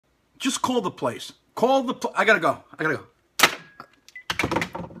Just call the place. Call the I gotta go. I gotta go.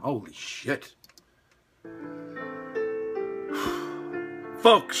 Holy shit.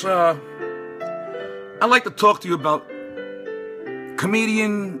 Folks, I'd like to talk to you about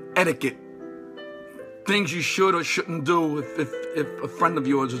comedian etiquette. Things you should or shouldn't do if a friend of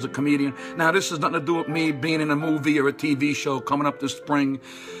yours is a comedian. Now, this has nothing to do with me being in a movie or a TV show coming up this spring.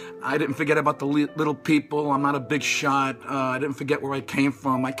 I didn't forget about the little people. I'm not a big shot. I didn't forget where I came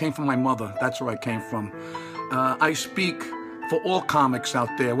from. I came from my mother. That's where I came from. I speak for all comics out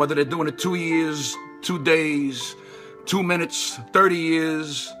there, whether they're doing it 2 years, 2 days, 2 minutes, 30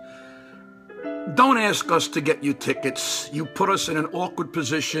 years. Don't ask us to get you tickets. You put us in an awkward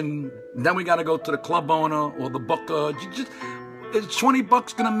position. Then we got to go to the club owner or the booker. Is 20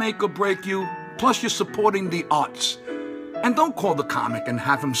 bucks going to make or break you? Plus, you're supporting the arts. And don't call the comic and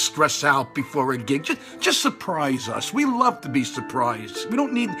have him stress out before a gig. Just surprise us. We love to be surprised. We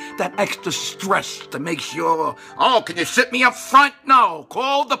don't need that extra stress to make sure, oh, can you sit me up front? No,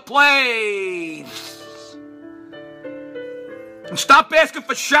 call the place. And stop asking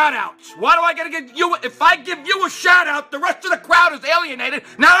for shout-outs. Why do I gotta give you, if I give you a shout-out, the rest of the crowd is alienated.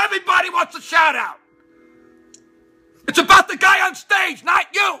 Now everybody wants a shout-out. It's about the guy on stage, not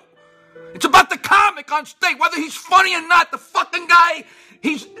you. It's about the comic on stage, whether he's funny or not. The fucking guy,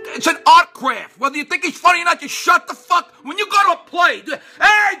 it's an art craft. Whether you think he's funny or not, you shut the fuck. When you go to a play,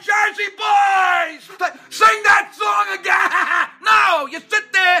 hey, Jersey boys, sing that song again. No, you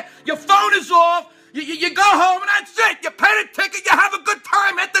sit there, your phone is off, you go home and that's it. You pay the ticket, you have a good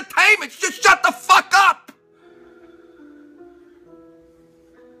time, entertainment. Just shut the fuck up.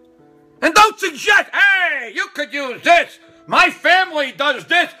 And don't suggest, hey, you could use this. My family does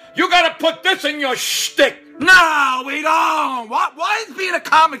this. You gotta put this in your shtick. No, we don't. Why is being a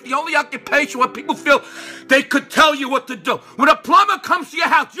comic the only occupation where people feel they could tell you what to do? When a plumber comes to your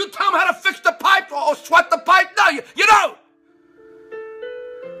house, you tell him how to fix the pipe or sweat the pipe? No, you don't.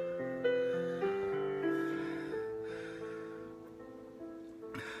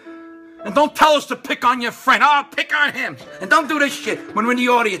 And don't tell us to pick on your friend. Oh, pick on him. And don't do this shit when we're in the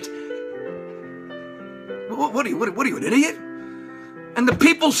audience. What are you, an idiot? And the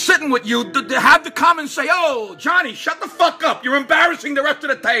people sitting with you, they have to come and say, oh, Johnny, shut the fuck up. You're embarrassing the rest of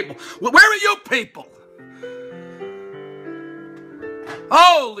the table. Where are you people?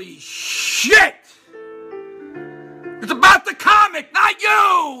 Holy shit. It's about the comic, not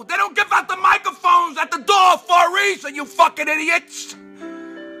you. They don't give out the microphones at the door for a reason, you fucking idiots.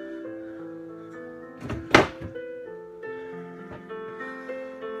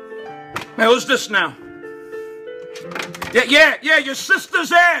 Hey, who's this now? Yeah, your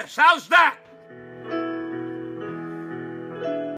sister's ass. How's that?